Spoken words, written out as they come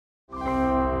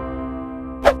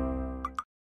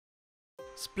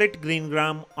split green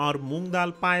gram or Moong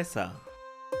Dal Payasa.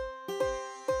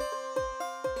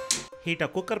 Heat a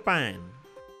cooker pan.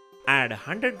 Add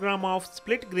 100 gram of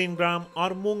split green gram or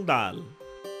Moong Dal.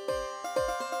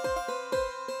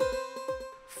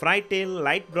 Fry till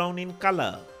light brown in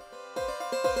color.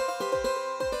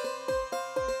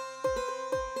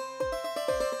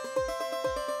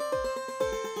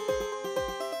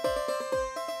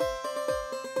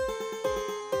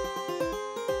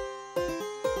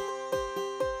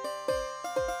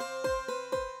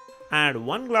 Add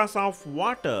 1 glass of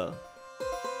water.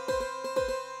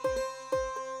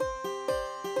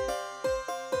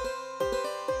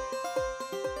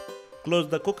 Close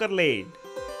the cooker lid.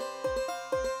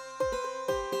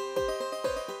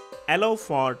 Allow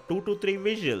for 2 to 3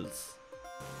 whistles.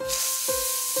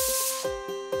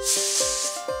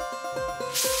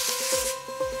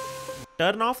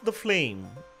 Turn off the flame.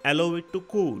 Allow it to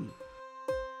cool.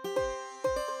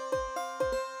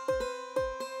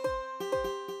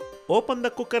 Open the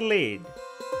cooker lid.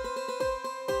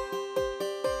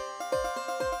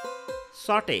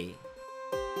 Saute.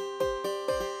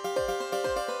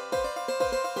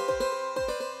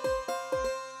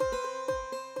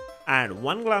 Add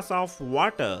 1 glass of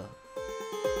water.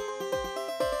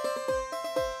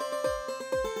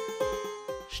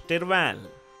 Stir well.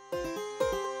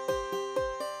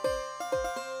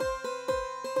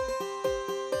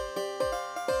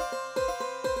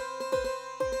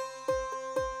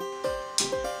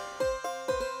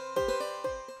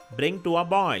 Bring to a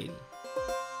boil.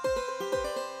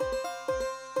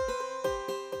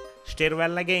 Stir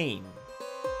well again.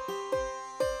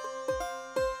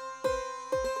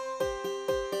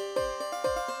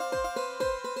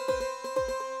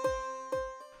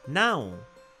 Now,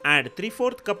 add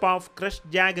 3/4 cup of crushed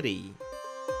jaggery.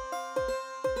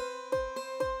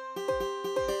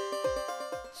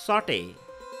 Saute.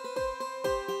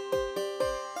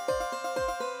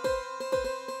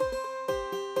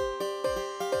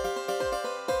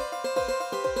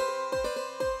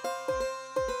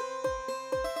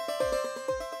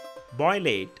 Boil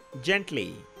it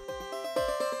gently.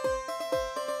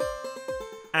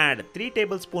 Add 3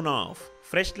 tablespoons of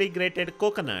freshly grated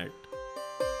coconut.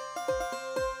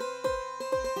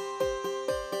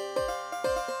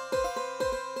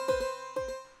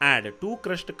 Add 2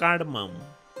 crushed cardamom.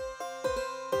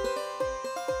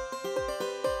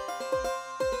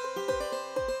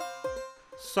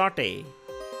 Saute.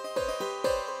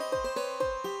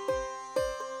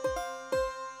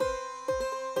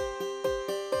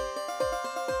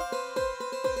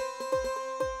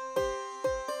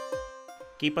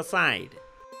 Keep aside.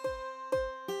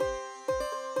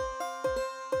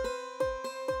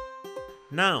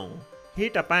 Now,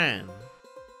 heat a pan.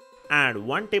 Add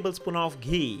 1 tablespoon of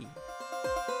ghee.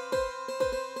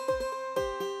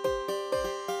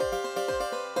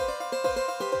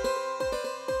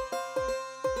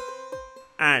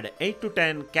 Add 8 to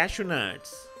 10 cashew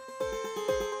nuts.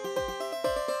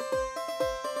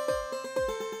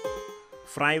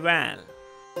 Fry well.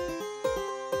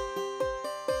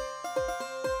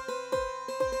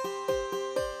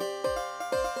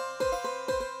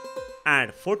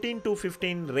 Add 14 to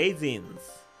 15 raisins.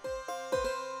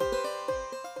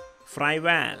 Fry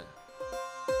well.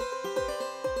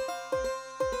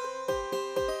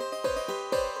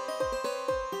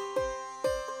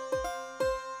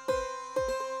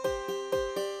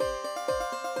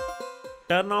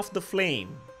 Turn off the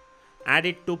flame. Add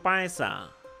it to payasa.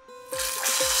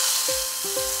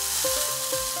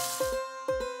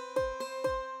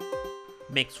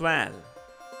 Mix well.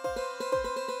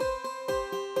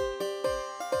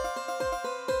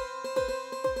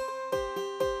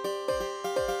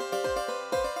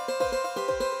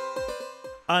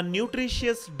 A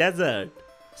nutritious dessert,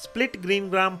 split green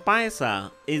gram payasa,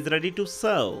 is ready to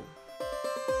serve.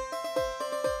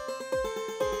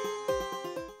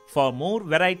 For more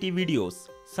variety videos,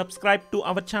 subscribe to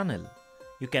our channel.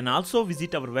 You can also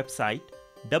visit our website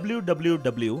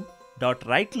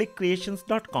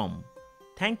www.rightclickcreations.com.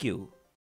 Thank you.